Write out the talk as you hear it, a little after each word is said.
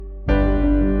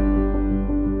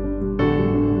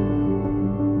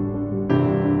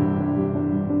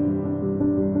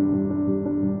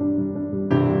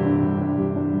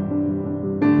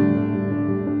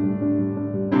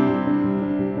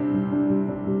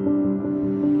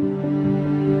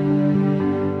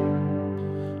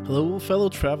fellow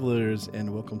travelers,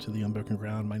 and welcome to the Unbroken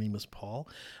Ground. My name is Paul.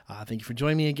 Thank you for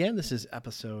joining me again. This is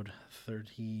episode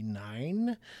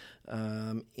 39,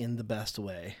 in the best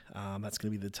way. That's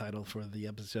going to be the title for the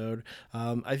episode.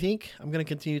 I think I'm going to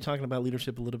continue talking about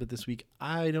leadership a little bit this week.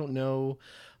 I don't know.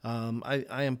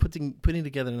 I am putting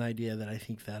together an idea that I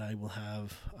think that I will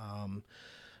have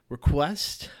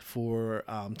request for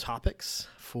topics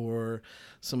for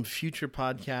some future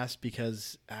podcasts,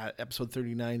 because at episode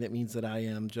 39, that means that I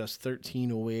am just 13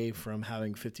 away from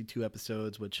having 52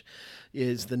 episodes, which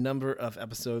is the number of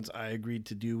episodes I agreed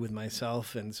to do with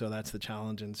myself. And so that's the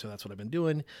challenge. And so that's what I've been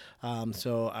doing.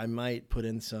 So I might put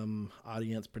in some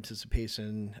audience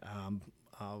participation,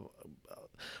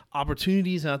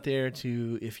 opportunities out there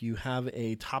to, if you have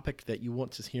a topic that you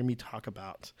want to hear me talk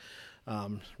about,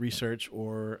 research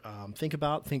or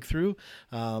think through,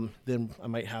 then I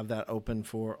might have that open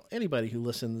for anybody who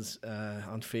listens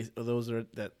on those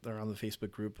that are on the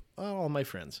Facebook group, all my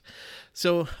friends.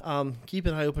 So keep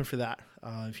an eye open for that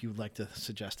if you would like to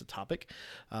suggest a topic.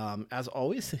 As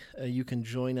always, you can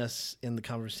join us in the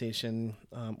conversation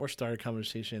or start a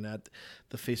conversation at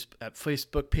the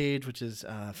Facebook page, which is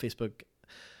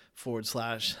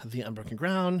Facebook.com/The Unbroken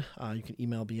Ground. You can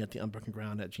email me at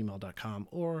theunbrokenground@gmail.com,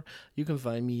 or you can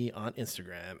find me on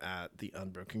Instagram at The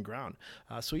Unbroken Ground.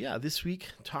 This week,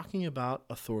 talking about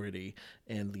authority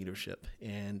and leadership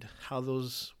and how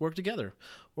those work together,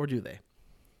 or do they?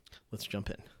 Let's jump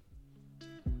in.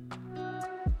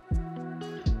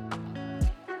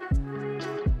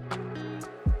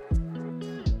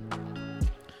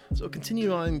 So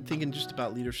continue on thinking just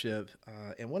about leadership,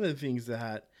 and one of the things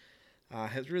that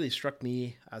has really struck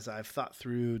me as I've thought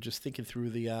through, just thinking through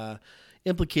the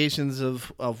implications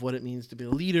of what it means to be a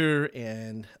leader,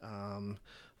 and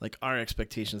like our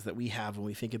expectations that we have when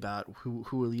we think about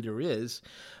who a leader is.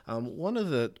 One of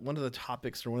the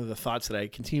topics, or one of the thoughts that I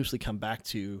continuously come back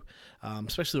to,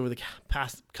 especially over the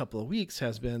past couple of weeks,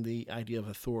 has been the idea of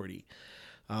authority.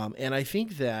 And I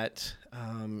think that,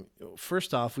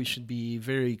 first off, we should be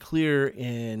very clear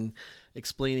in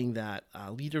explaining that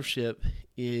leadership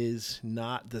is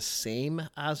not the same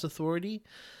as authority,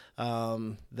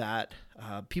 that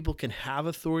people can have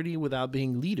authority without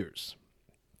being leaders.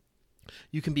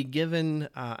 You can be given,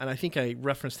 and I think I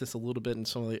referenced this a little bit in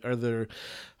some of the other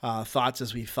thoughts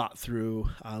as we thought through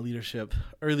leadership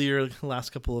earlier, the last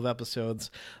couple of episodes.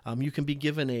 You can be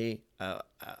given a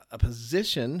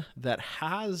position that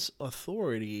has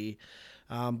authority,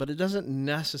 but it doesn't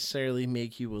necessarily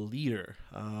make you a leader.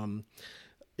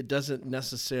 It doesn't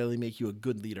necessarily make you a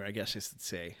good leader, I guess I should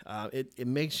say. It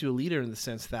makes you a leader in the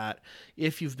sense that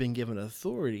if you've been given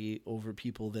authority over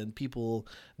people, then people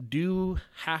do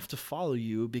have to follow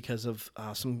you because of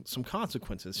some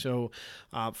consequences. So,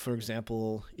 for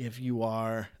example, if you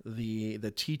are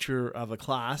the teacher of a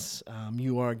class,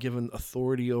 you are given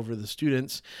authority over the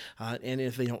students, and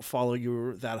if they don't follow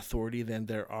that authority, then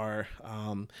there are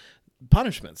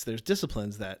punishments. There's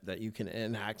disciplines that you can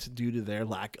enact due to their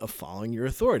lack of following your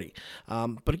authority.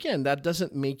 But again, that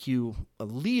doesn't make you a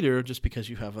leader just because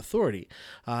you have authority.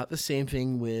 The same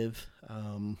thing with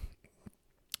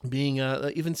being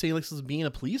being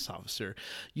a police officer.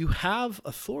 You have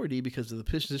authority because of the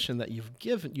position that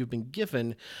you've been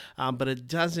given, but it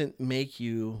doesn't make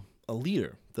you a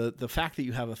leader. The fact that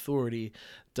you have authority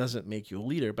doesn't make you a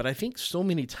leader. But I think so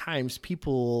many times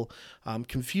people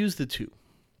confuse the two.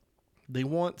 They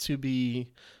want to be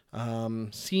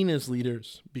seen as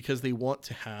leaders because they want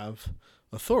to have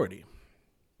authority.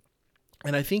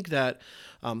 And I think that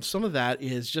some of that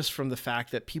is just from the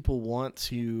fact that people want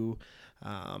to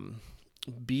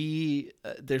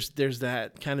there's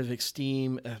that kind of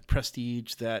esteem,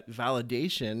 prestige, that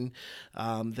validation,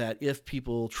 that if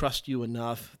people trust you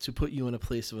enough to put you in a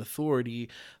place of authority,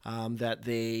 that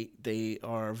they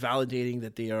are validating,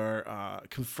 that they are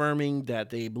confirming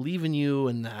that they believe in you,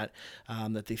 and that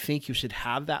they think you should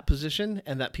have that position,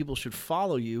 and that people should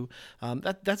follow you.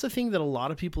 That's a thing that a lot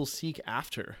of people seek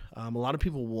after. A lot of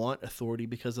people want authority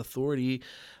because authority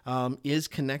is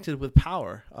connected with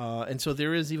power, and so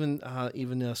there is even a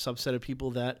subset of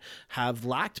people that have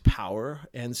lacked power,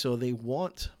 and so they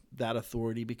want that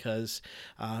authority because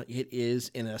it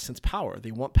is, in essence, power.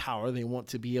 They want power. They want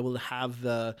to be able to have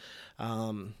the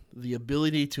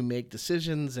ability to make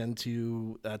decisions and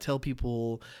to tell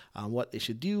people what they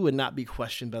should do and not be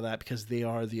questioned by that because they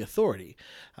are the authority.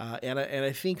 And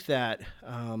I think that,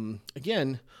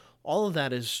 again, all of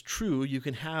that is true. You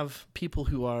can have people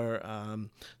who are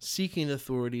seeking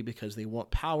authority because they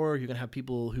want power. You can have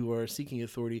people who are seeking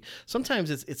authority. Sometimes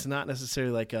it's not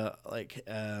necessarily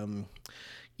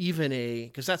even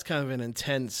because that's kind of an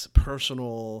intense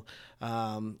personal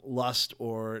lust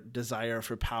or desire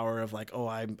for power of like, oh,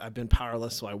 I've been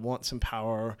powerless, so I want some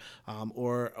power,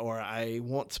 or I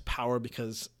want power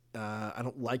because I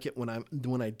don't like it when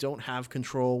I don't have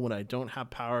control, when I don't have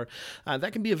power.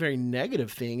 That can be a very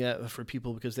negative thing for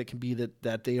people, because they can be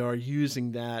that they are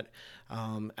using that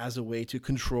as a way to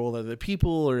control other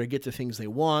people or to get the things they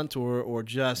want, or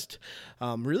just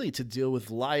really to deal with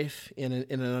life in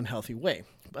an unhealthy way.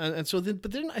 And so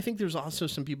but then I think there's also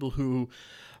some people who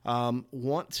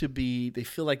want to be. They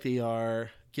feel like they are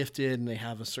gifted and they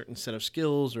have a certain set of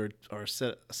skills or a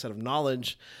set of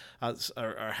knowledge,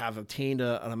 or have obtained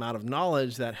an amount of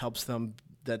knowledge that helps them,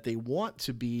 that they want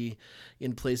to be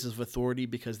in places of authority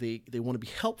because they want to be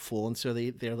helpful. And so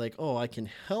they're like, oh, I can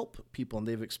help people. And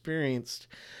they've experienced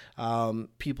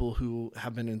people who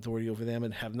have been in authority over them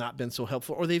and have not been so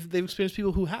helpful, or they've experienced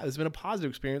people who have. It's been a positive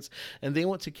experience, and they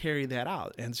want to carry that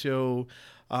out. And so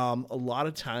a lot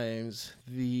of times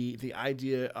the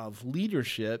idea of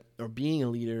leadership or being a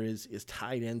leader is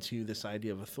tied into this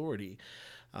idea of authority.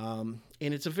 And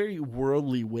it's a very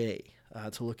worldly way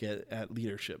to look at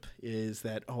leadership, is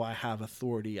that, oh, I have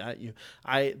authority.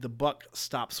 The buck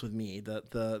stops with me.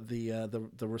 The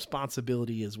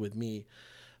responsibility is with me.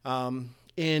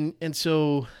 And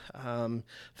so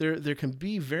there can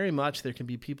be there can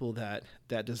be people that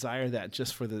desire that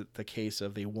just for the case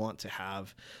of they want to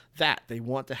have that. They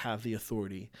want to have the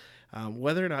authority.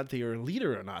 Whether or not they are a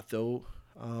leader or not, though,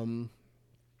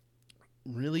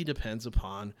 really depends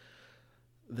upon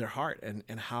their heart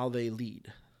and how they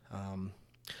lead.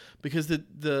 Because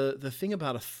the thing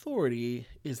about authority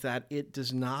is that it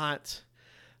does not,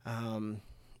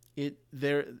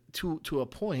 to a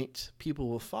point people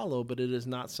will follow, but it is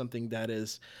not something that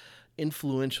is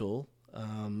influential,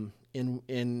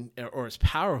 or as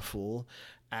powerful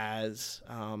as,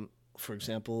 for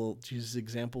example, Jesus'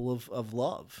 example of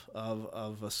love,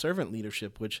 of a servant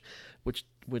leadership, which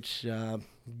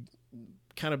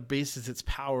kind of bases its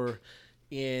power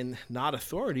in not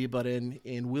authority, but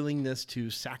in willingness to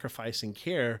sacrifice and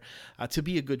care, to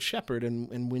be a good shepherd.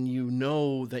 And when you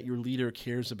know that your leader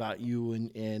cares about you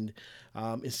and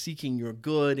is seeking your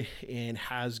good and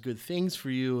has good things for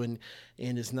you, and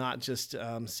is not just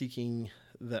seeking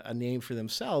a name for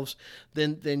themselves,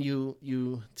 then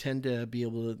you tend to be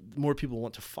able to, more people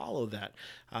want to follow that.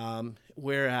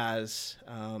 Whereas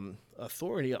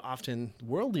authority, often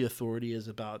worldly authority, is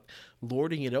about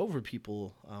lording it over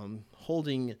people,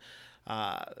 holding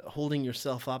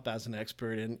yourself up as an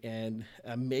expert and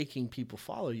making people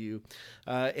follow you.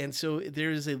 And so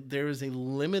there is a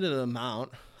limited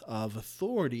amount of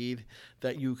authority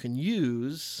that you can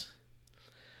use,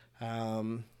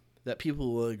 that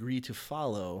people will agree to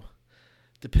follow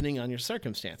depending on your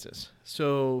circumstances.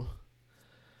 So,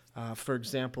 for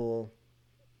example,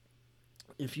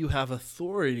 if you have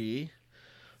authority,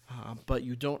 but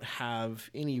you don't have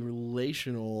any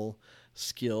relational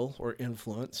skill or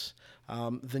influence,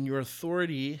 then your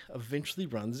authority eventually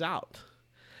runs out.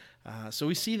 So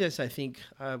we see this, I think,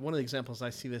 one of the examples I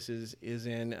see this is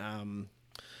in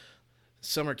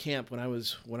summer camp, when I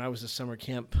was a summer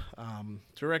camp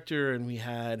director, and we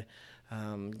had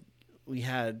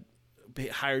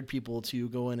hired people to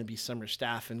go in and be summer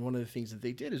staff. And one of the things that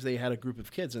they did is they had a group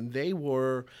of kids, and they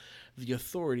were the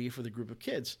authority for the group of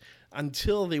kids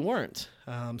until they weren't.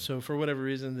 So for whatever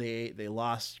reason, they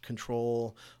lost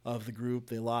control of the group.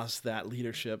 They lost that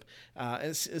leadership.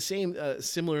 And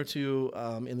similar to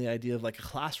in the idea of like a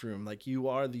classroom, like you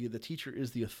are the teacher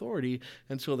is the authority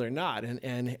until they're not.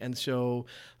 And so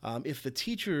if the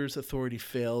teacher's authority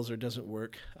fails or doesn't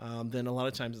work, then a lot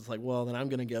of times it's like, well, then I'm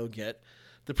going to go get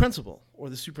the principal or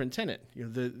the superintendent. You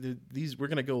know, we're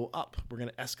going to go up. We're going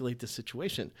to escalate the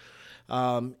situation.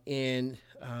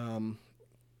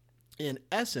 In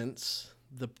essence,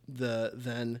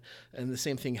 the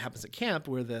same thing happens at camp,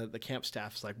 where the camp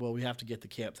staff's like, well, we have to get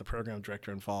the program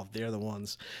director involved. They're the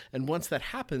ones. And once that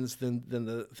happens, then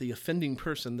the offending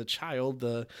person, the child,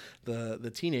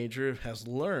 the teenager, has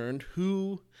learned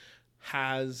who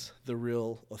has the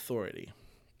real authority.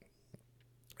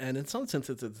 And in some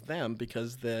senses, it's them,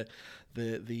 because the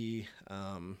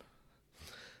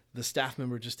staff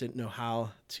member just didn't know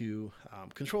how to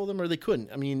control them, or they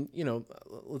couldn't. I mean, you know,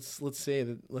 let's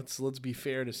be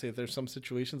fair to say that there's some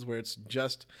situations where it's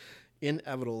just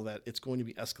inevitable that it's going to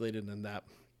be escalated, and that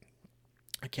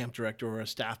a camp director or a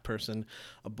staff person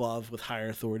above with higher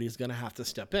authority is going to have to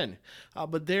step in.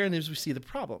 But therein is we see the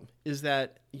problem, is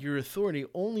that your authority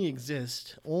only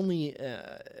exists,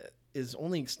 is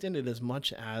only extended as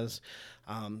much as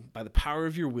by the power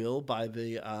of your will, by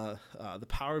the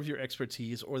power of your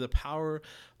expertise, or the power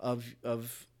of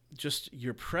just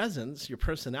your presence, your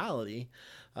personality,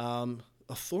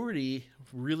 authority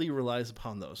really relies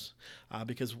upon those,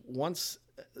 because once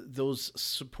those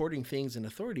supporting things in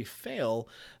authority fail,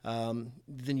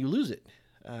 then you lose it.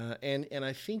 And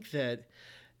I think that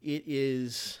it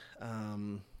is,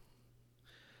 and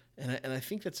I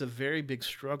think that's a very big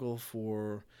struggle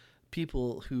for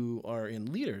people who are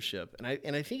in leadership. And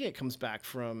I think it comes back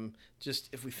from, just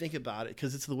if we think about it,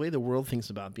 because it's the way the world thinks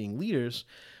about being leaders.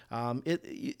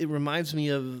 It reminds me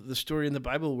of the story in the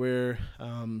Bible where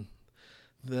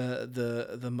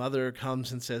the mother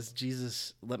comes and says,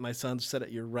 Jesus, let my son sit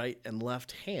at your right and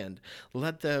left hand.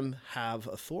 Let them have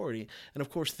authority. And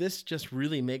of course, this just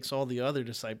really makes all the other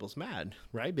disciples mad,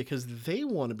 right? Because they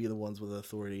want to be the ones with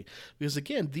authority. Because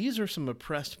again, these are some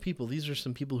oppressed people. These are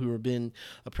some people who have been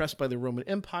oppressed by the Roman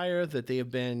Empire, that they have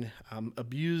been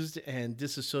abused and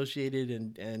disassociated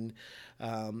and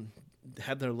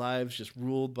had their lives just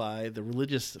ruled by the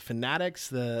religious fanatics,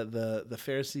 the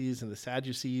Pharisees and the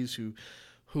Sadducees,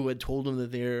 who had told them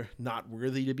that they're not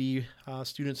worthy to be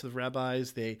students of the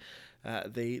rabbis. They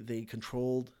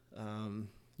controlled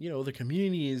the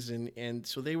communities, and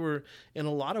so they were in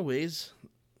a lot of ways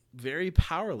very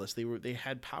powerless. They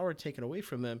had power taken away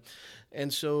from them,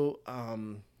 and so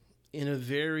in a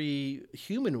very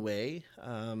human way,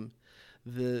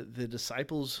 the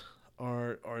disciples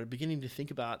are beginning to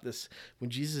think about this. When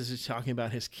Jesus is talking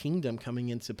about his kingdom coming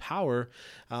into power,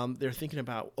 they're thinking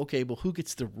about, okay, well, who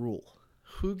gets to rule?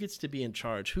 Who gets to be in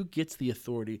charge? Who gets the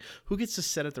authority? Who gets to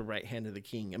sit at the right hand of the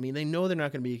king? I mean, they know they're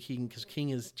not going to be a king because king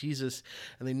is Jesus,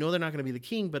 and they know they're not going to be the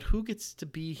king, but who gets to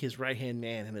be his right-hand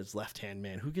man and his left-hand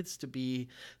man? Who gets to be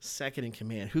second in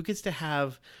command? Who gets to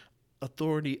have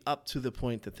authority up to the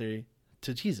point that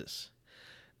to Jesus?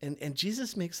 And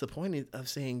Jesus makes the point of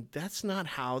saying that's not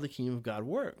how the kingdom of God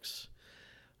works.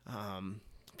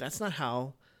 That's not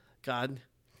how God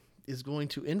is going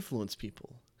to influence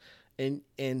people. And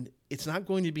it's not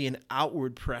going to be an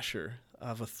outward pressure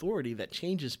of authority that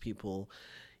changes people.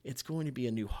 It's going to be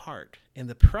a new heart. And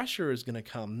the pressure is going to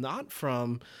come not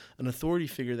from an authority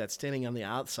figure that's standing on the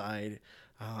outside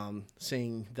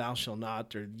saying, thou shalt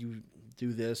not, or you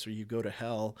do this, or you go to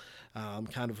hell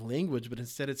kind of language, but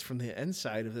instead it's from the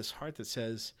inside of this heart that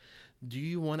says, do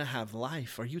you want to have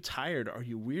life? Are you tired? Are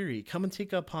you weary? Come and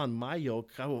take upon my yoke.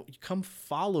 Come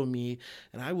follow me,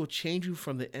 and I will change you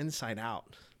from the inside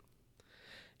out.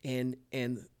 And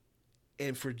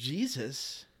for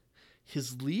Jesus,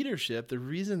 his leadership, the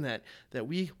reason that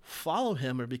we follow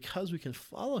him, or because we can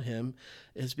follow him,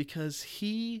 is because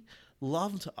he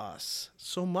loved us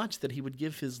so much that he would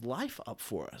give his life up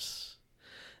for us.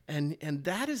 And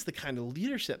that is the kind of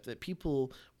leadership that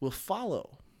people will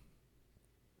follow.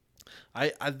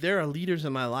 There are leaders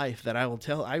in my life that I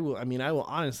will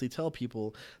honestly tell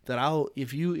people that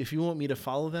if you want me to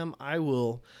follow them, I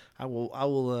will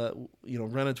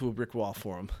run into a brick wall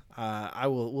for them.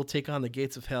 We'll take on the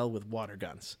gates of hell with water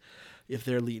guns if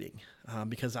they're leading,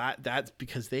 because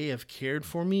they have cared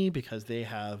for me, because they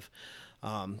have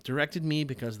directed me,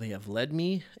 because they have led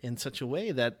me in such a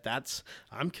way that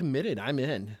I'm committed, I'm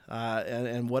in,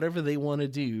 and whatever they want to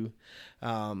do,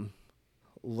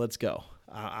 let's go.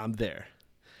 I'm there.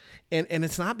 And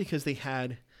it's not because they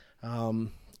had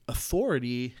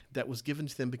authority that was given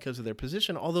to them because of their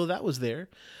position, although that was there,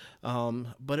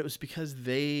 but it was because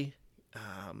they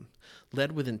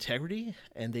led with integrity,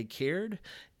 and they cared,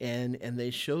 and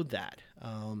they showed that.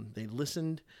 They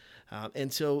listened,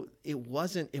 and so it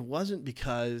wasn't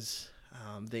because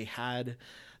they had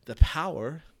the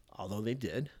power, although they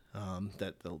did.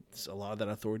 That a lot of that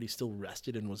authority still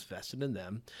rested and was vested in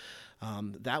them.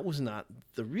 That was not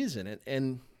the reason.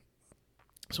 And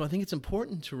so I think it's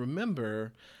important to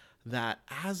remember that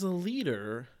as a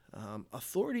leader,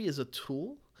 authority is a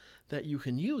tool that you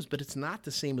can use, but it's not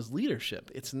the same as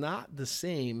leadership. It's not the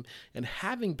same, and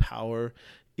having power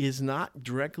is not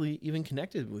directly even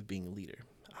connected with being a leader,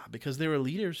 because there are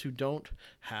leaders who don't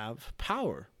have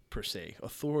power per se,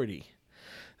 authority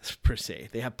per se.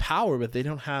 They have power, but they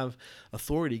don't have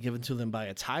authority given to them by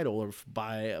a title or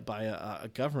by a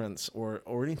governance or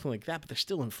anything like that. But they're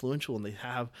still influential, and they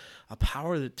have a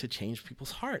power to change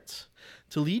people's hearts,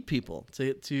 to lead people,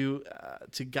 to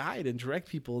guide and direct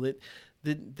people.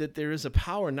 That there is a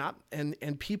power,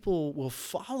 and people will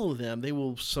follow them. They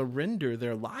will surrender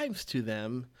their lives to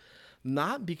them,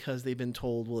 not because they've been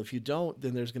told, well, if you don't,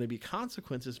 then there's going to be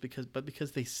consequences, but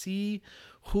because they see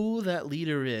who that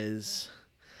leader is,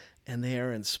 and they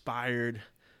are inspired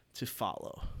to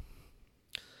follow.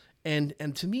 And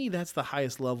to me, that's the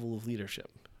highest level of leadership,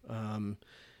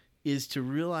 is to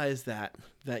realize that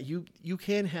you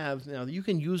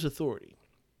can use authority,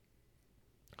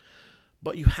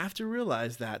 But you have to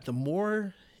realize that the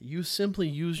more you simply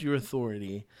use your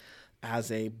authority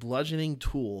as a bludgeoning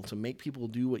tool to make people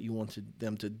do what you want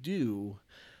them to do,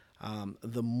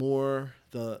 the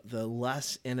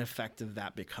less ineffective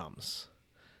that becomes.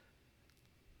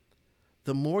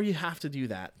 The more you have to do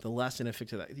that, the less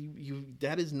ineffective that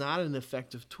that is not an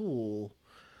effective tool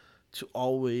to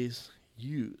always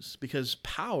use, because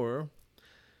power,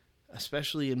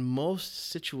 especially in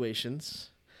most situations,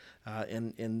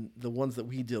 in the ones that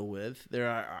we deal with,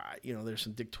 there's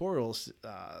some dictatorial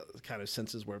kind of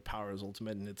senses where power is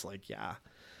ultimate, and it's like, yeah.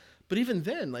 But even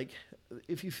then, like,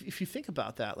 if you think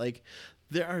about that, like,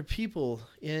 there are people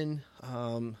in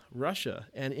Russia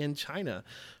and in China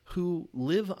who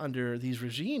live under these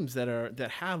regimes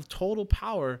that have total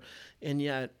power, and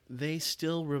yet they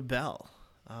still rebel.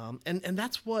 And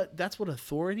that's what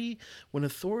authority, when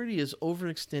authority is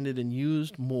overextended and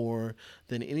used more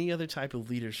than any other type of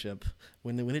leadership,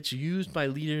 when it's used by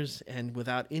leaders and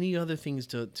without any other things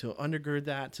to undergird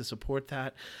that, to support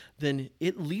that, then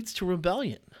it leads to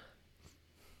rebellion.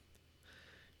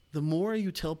 The more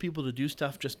you tell people to do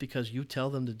stuff just because you tell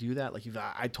them to do that, like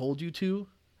I told you to,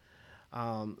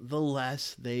 the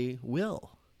less they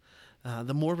will.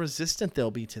 The more resistant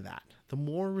they'll be to that. The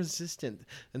more resistant.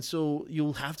 And so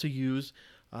you'll have to use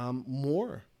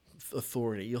more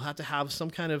authority. You'll have to have some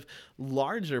kind of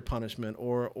larger punishment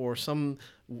or some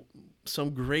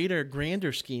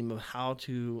grander scheme of how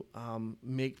to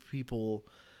make people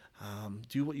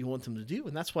do what you want them to do.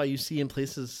 And that's why you see in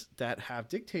places that have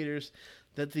dictators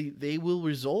that they will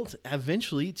result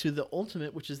eventually to the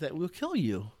ultimate, which is that we'll kill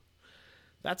you.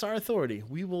 That's our authority.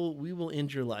 We will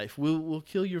end your life. We'll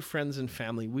kill your friends and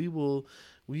family.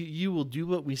 You will do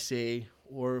what we say,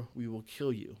 or we will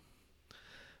kill you.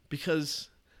 Because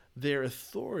their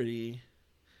authority,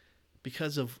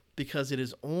 because it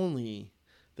is only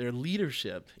their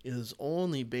leadership is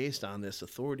only based on this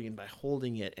authority, and by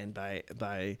holding it and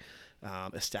by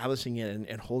establishing it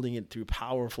and holding it through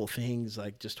powerful things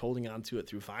like just holding on to it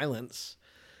through violence,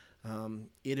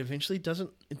 it eventually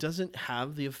doesn't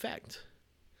have the effect.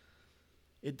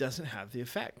 It doesn't have the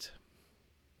effect.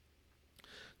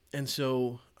 And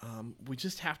so we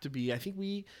just have to be, I think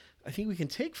we can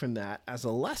take from that as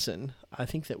a lesson. I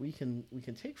think that we can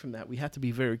take from that. We have to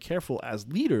be very careful as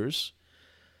leaders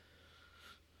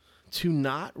to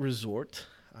not resort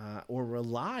or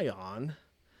rely on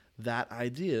that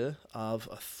idea of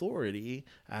authority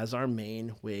as our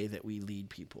main way that we lead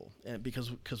people. And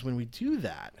because when we do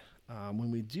that,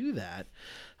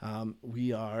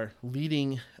 we are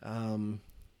leading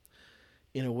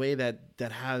in a way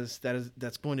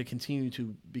that's going to continue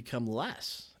to become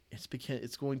less.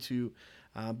 It's going to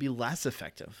be less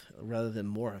effective rather than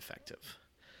more effective.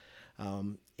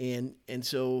 And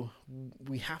so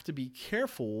we have to be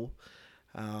careful.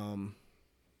 We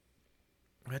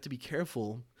have to be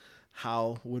careful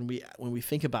how when we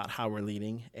think about how we're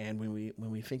leading, and when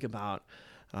we think about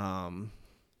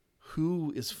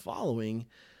who is following,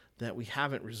 that we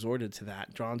haven't resorted to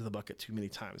that, drawn to the bucket too many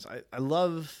times. I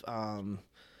love.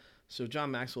 So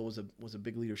John Maxwell was a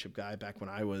big leadership guy back when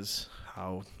I was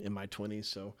in my 20s.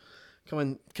 So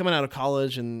coming out of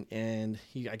college, and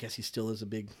I guess he still is a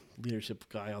big leadership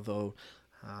guy, although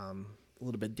a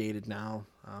little bit dated now.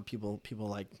 People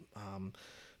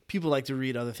like to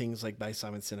read other things like by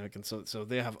Simon Sinek, and so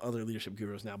they have other leadership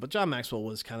gurus now. But John Maxwell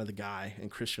was kind of the guy in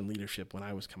Christian leadership when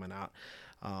I was coming out,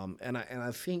 and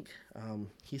I think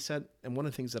he said, and one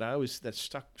of the things that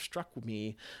struck with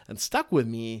me and stuck with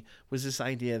me was this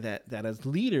idea that as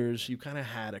leaders you kind of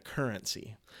had a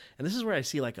currency, and this is where I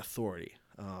see like authority.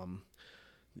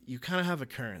 You kind of have a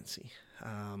currency,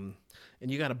 and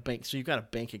you got a bank. So you got a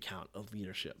bank account of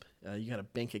leadership. You got a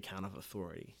bank account of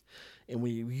authority, and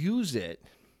when you use it,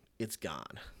 it's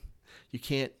gone. You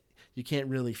can't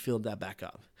really fill that back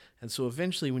up. And so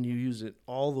eventually when you use it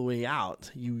all the way out,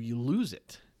 you lose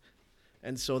it.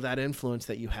 And so that influence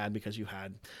that you had because you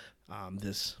had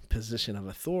this position of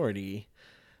authority,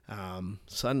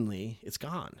 suddenly it's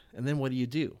gone. And then what do you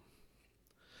do?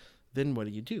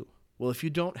 Well, if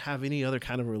you don't have any other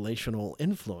kind of relational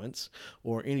influence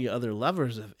or any other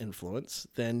levers of influence,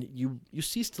 then you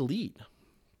cease to lead.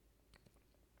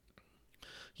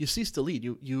 You cease to lead.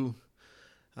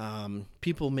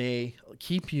 People may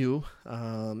keep you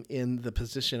in the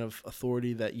position of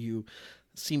authority that you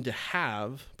seem to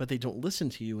have, but they don't listen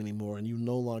to you anymore, and you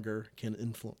no longer can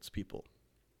influence people.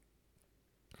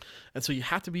 And so you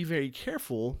have to be very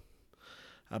careful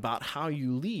about how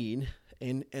you lead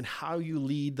and how you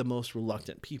lead the most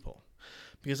reluctant people,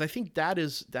 because I think that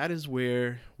is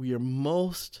where we are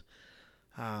most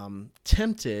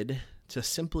tempted to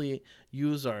simply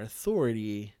use our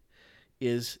authority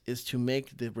is to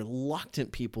make the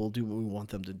reluctant people do what we want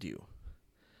them to do,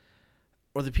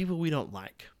 or the people we don't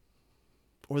like,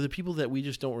 or the people that we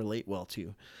just don't relate well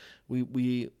to. When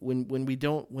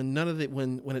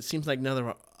it seems like none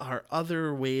of our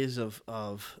other ways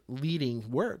of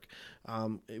leading work,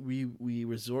 we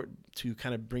resort to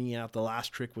kind of bringing out the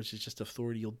last trick, which is just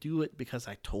authority. You'll do it because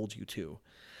I told you to.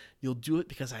 You'll do it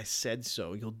because I said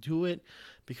so. You'll do it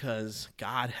because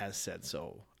God has said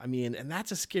so. I mean, and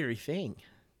that's a scary thing.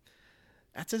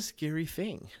 That's a scary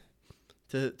thing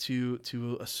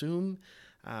to assume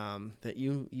that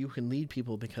you can lead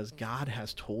people because God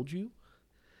has told you.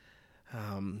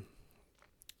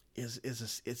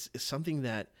 Is something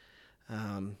that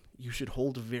you should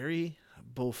hold very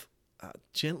both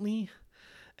gently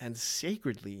and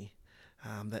sacredly.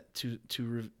 That to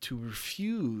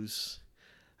refuse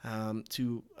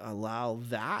to allow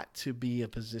that to be a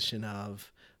position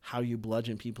of how you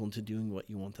bludgeon people into doing what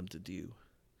you want them to do.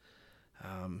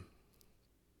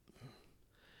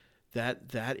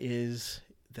 That is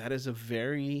a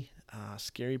very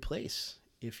scary place.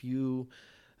 If you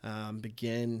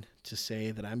begin to say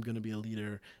that I'm going to be a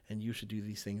leader and you should do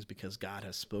these things because God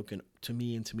has spoken to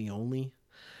me and to me only.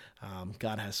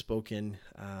 God has spoken,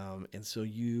 and so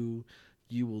you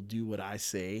will do what I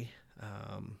say.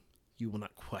 You will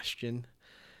not question.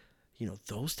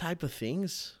 Those type of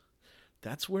things.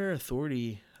 That's where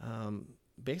authority,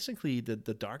 basically the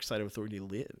dark side of authority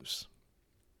lives.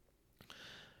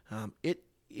 It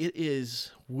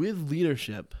is with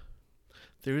leadership.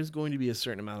 There is going to be a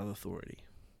certain amount of authority.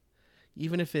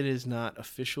 Even if it is not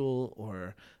official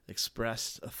or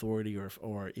expressed authority,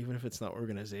 or even if it's not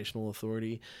organizational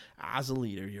authority, as a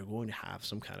leader, you're going to have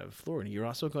some kind of authority. You're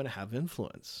also going to have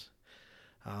influence.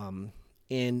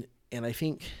 And I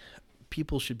think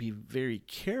people should be very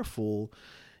careful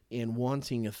in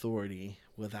wanting authority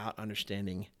without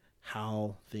understanding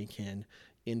how they can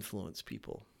influence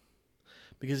people.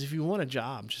 Because if you want a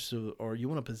job or you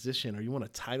want a position, or you want a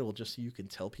title just so you can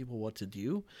tell people what to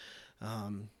do,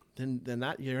 then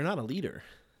that you're not a leader,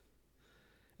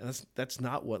 and that's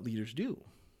not what leaders do.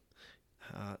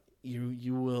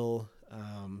 You will.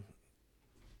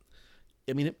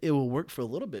 It will work for a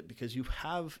little bit because you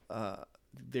have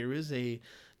there is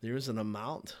an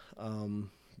amount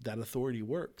that authority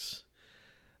works,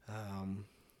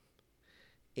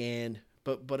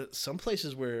 But at some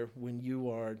places when you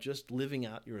are just living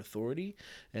out your authority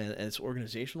and it's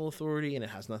organizational authority and it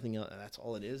has nothing else, that's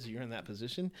all it is, you're in that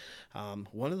position.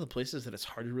 One of the places that it's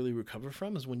hard to really recover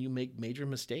from is when you make major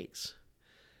mistakes.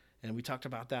 And we talked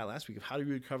about that last week of how do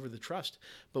you recover the trust.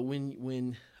 But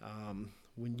when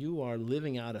you are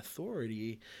living out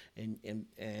authority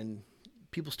and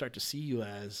people start to see you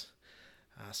as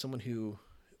someone who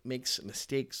makes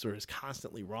mistakes or is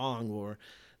constantly wrong, or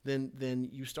then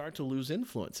you start to lose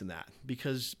influence in that,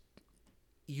 because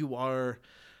you are,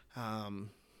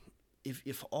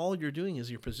 if all you're doing is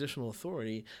your positional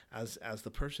authority as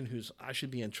the person I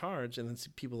should be in charge, and then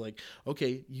people like,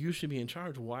 okay, you should be in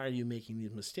charge. Why are you making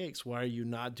these mistakes? Why are you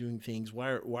not doing things? Why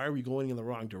are we going in the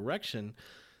wrong direction?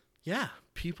 Yeah,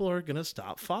 people are going to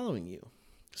stop following you.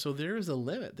 So there is a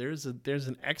limit. There's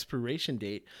an expiration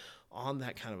date on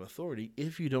that kind of authority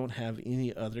if you don't have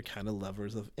any other kind of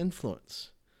levers of influence.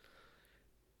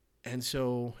 And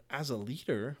so as a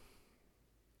leader,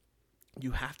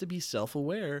 you have to be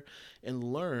self-aware and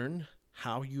learn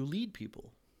how you lead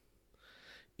people.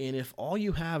 And if all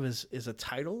you have is a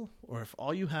title, or if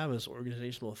all you have is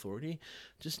organizational authority,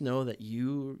 just know that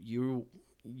your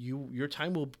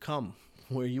time will come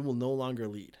where you will no longer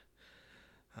lead.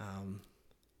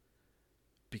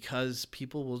 Because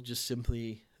people will just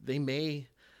simply, they may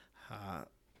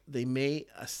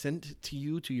assent to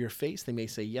you, to your face. They may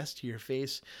say yes to your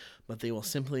face, but they will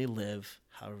simply live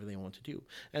however they want to do.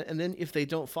 And then if they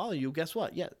don't follow you, guess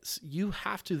what? Yes, you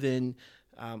have to then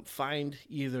find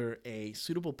either a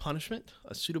suitable punishment,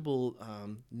 a suitable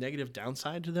negative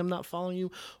downside to them not following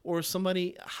you, or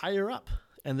somebody higher up.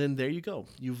 And then there you go.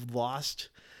 You've lost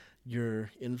your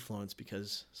influence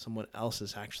because someone else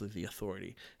is actually the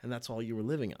authority, and that's all you were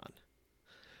living on.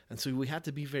 And so we have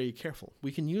to be very careful.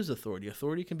 We can use authority.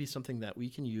 Authority can be something that we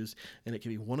can use, and it can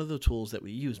be one of the tools that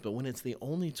we use. But when it's the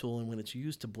only tool and when it's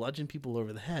used to bludgeon people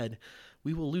over the head,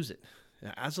 we will lose it.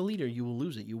 As a leader, you will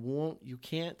lose it. You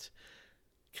can't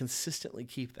consistently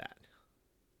keep that.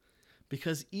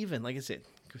 Because even, like I said,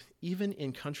 even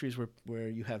in countries where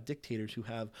you have dictators who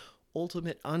have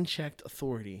ultimate unchecked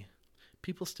authority,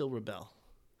 people still rebel.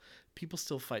 People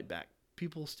still fight back.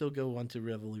 People still go on to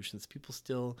revolutions. People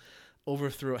still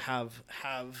overthrow, have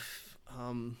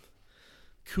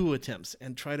coup attempts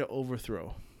and try to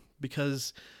overthrow,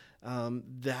 because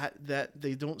that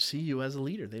they don't see you as a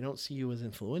leader. They don't see you as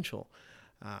influential.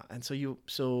 And so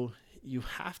you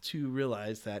have to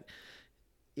realize that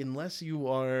unless you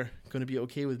are going to be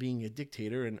okay with being a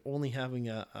dictator and only having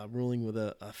a ruling with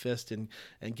a fist and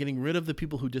getting rid of the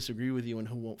people who disagree with you and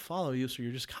who won't follow you, so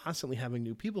you're just constantly having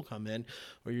new people come in,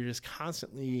 or you're just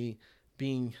constantly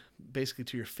being basically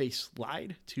to your face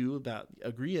lied to about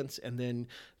agreements, and then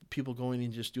people going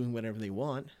and just doing whatever they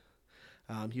want,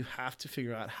 you have to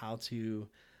figure out how to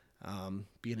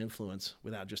be an influence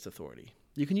without just authority.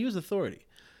 You can use authority,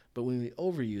 but when we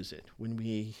overuse it, when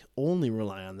we only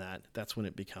rely on that, that's when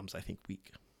it becomes, I think,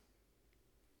 weak.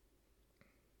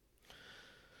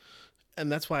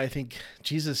 And that's why I think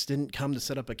Jesus didn't come to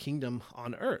set up a kingdom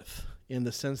on earth in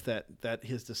the sense that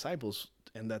his disciples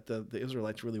and that the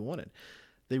Israelites really wanted.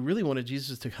 They really wanted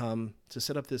Jesus to come to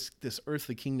set up this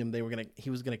earthly kingdom. He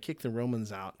was gonna kick the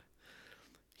Romans out.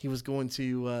 He was going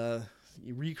to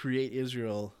recreate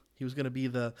Israel. He was going to be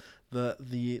the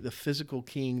physical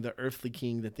king, the earthly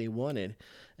king that they wanted.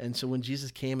 And so when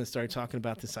Jesus came and started talking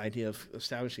about this idea of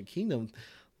establishing a kingdom,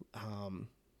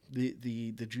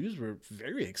 the Jews were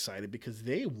very excited because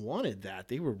they wanted that.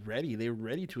 They were ready. They were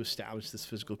ready to establish this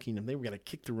physical kingdom. They were going to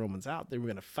kick the Romans out. They were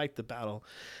going to fight the battle.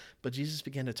 But Jesus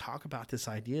began to talk about this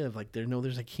idea of like,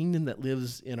 there's a kingdom that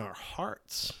lives in our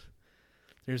hearts.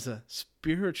 There's a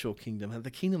spiritual kingdom, and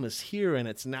the kingdom is here and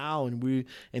it's now,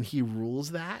 and he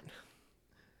rules that.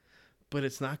 But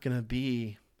it's not going to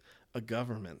be a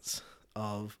government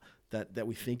of that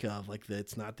we think of, like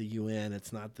it's not the UN,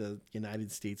 it's not the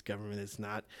United States government,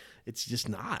 it's just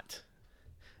not.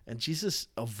 And Jesus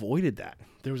avoided that.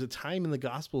 There was a time in the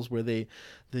Gospels where the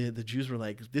Jews were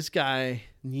like, this guy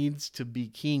needs to be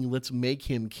king, let's make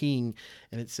him king.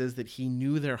 And it says that he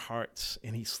knew their hearts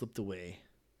and he slipped away,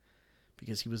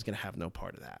 because he was going to have no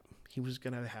part of that. He was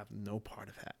going to have no part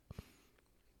of that.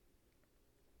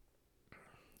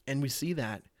 And we see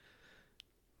that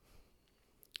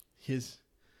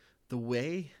the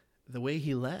way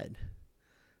he led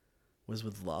was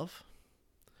with love,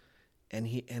 and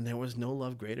there was no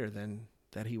love greater than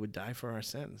that he would die for our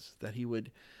sins, that he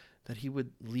would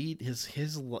lead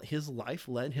his life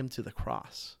led him to the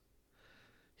cross.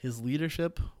 His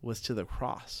leadership was to the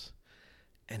cross,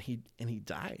 and he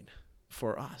died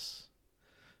for us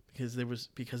because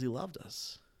he loved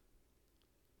us.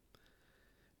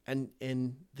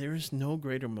 And there is no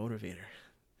greater motivator.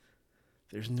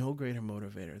 There's no greater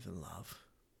motivator than love.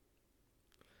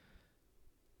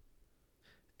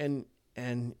 And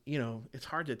it's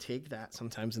hard to take that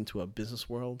sometimes into a business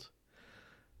world,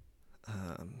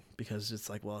 because it's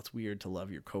like, well, it's weird to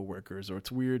love your coworkers, or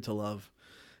it's weird to love,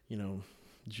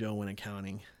 Joe in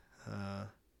accounting.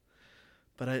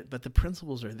 But the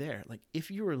principles are there. Like,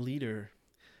 if you're a leader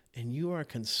and you are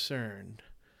concerned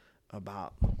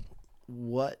about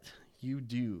what you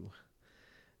do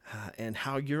and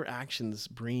how your actions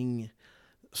bring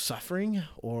suffering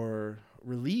or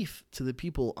relief to the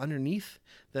people underneath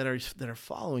that are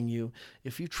following you,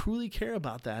 if you truly care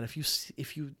about that,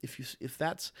 if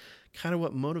that's kind of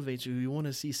what motivates you, you want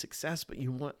to see success, but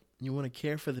you want to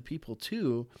care for the people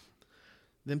too,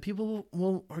 then people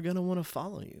are going to want to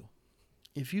follow you.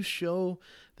 If you show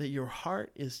that your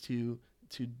heart is to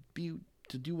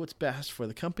do what's best for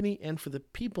the company and for the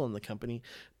people in the company,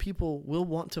 people will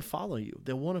want to follow you.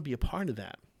 They'll want to be a part of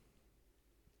that.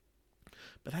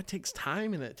 But that takes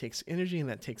time, and that takes energy, and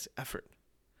that takes effort.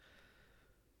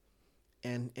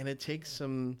 And it takes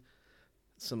some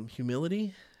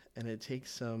humility, and it takes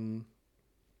some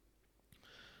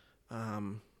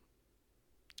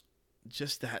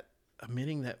just that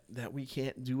admitting that we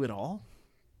can't do it all.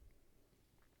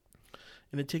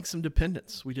 And it takes some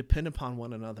dependence. We depend upon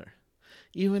one another.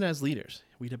 Even as leaders,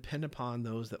 we depend upon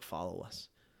those that follow us.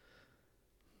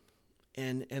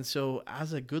 And so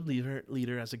as a good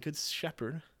leader, as a good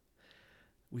shepherd,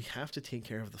 we have to take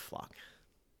care of the flock.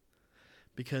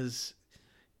 Because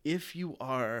if you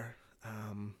are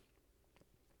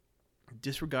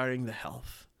disregarding the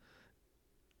health,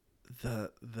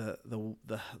 the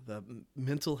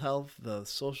mental health, the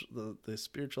social, the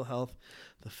spiritual health,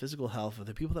 the physical health of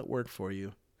the people that work for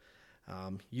you,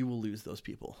 you will lose those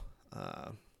people.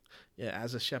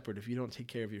 As a shepherd, if you don't take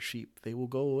care of your sheep, they will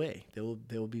go away. They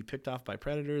will be picked off by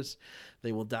predators.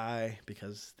 They will die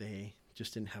because they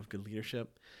just didn't have good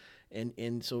leadership.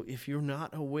 And so if you're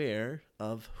not aware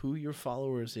of who your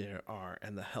followers are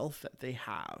and the health that they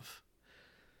have,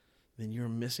 then you're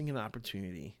missing an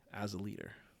opportunity as a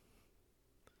leader.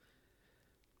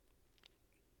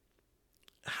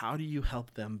 How do you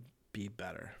help them be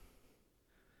better?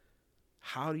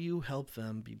 how do you help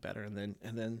them be better? And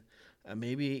then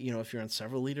maybe, you know, if you're on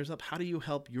several leaders up, how do you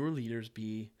help your leaders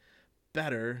be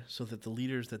better so that the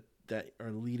leaders that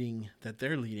they're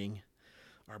leading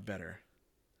are better?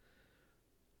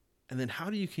 And then how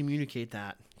do you communicate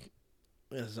that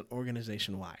as an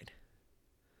organization wide?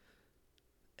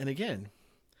 And again,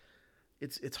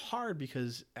 it's hard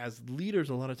because as leaders,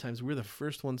 a lot of times we're the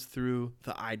first ones through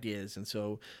the ideas. And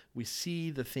so we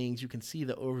see the things, you can see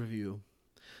the overview.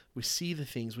 We see the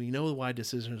things, we know why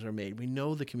decisions are made. We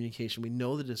know the communication, we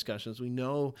know the discussions, we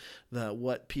know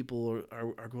what people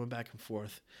are going back and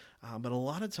forth. But a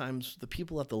lot of times the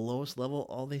people at the lowest level,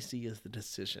 all they see is the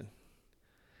decision.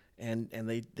 And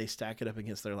they stack it up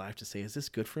against their life to say, is this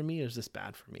good for me or is this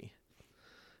bad for me?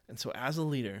 And so as a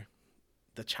leader,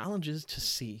 the challenge is to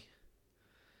see.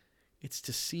 It's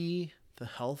to see the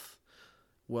health,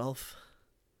 wealth,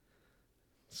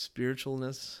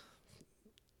 spiritualness,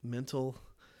 mental,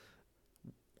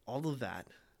 all of that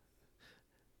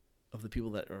of the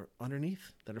people that are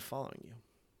underneath, that are following you.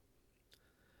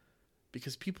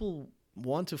 Because people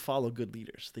want to follow good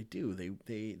leaders. They do.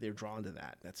 They're drawn to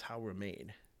that. That's how we're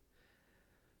made.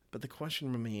 But the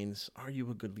question remains, are you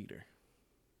a good leader?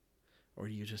 Or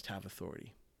do you just have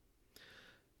authority?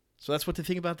 So that's what to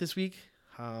think about this week.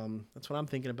 That's what I'm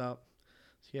thinking about.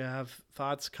 So if you have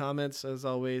thoughts, comments, as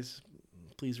always,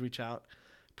 please reach out.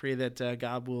 Pray that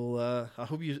God will. I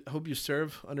hope you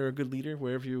serve under a good leader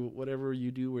whatever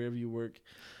you do, wherever you work.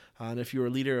 And if you're a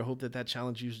leader, I hope that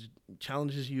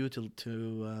challenges you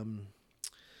to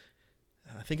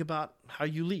think about how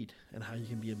you lead and how you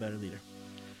can be a better leader.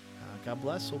 God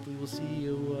bless. Hopefully, we'll see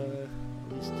you.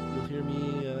 At least you'll hear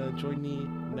me. Join me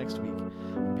next week.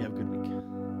 Hope you have a good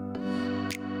week.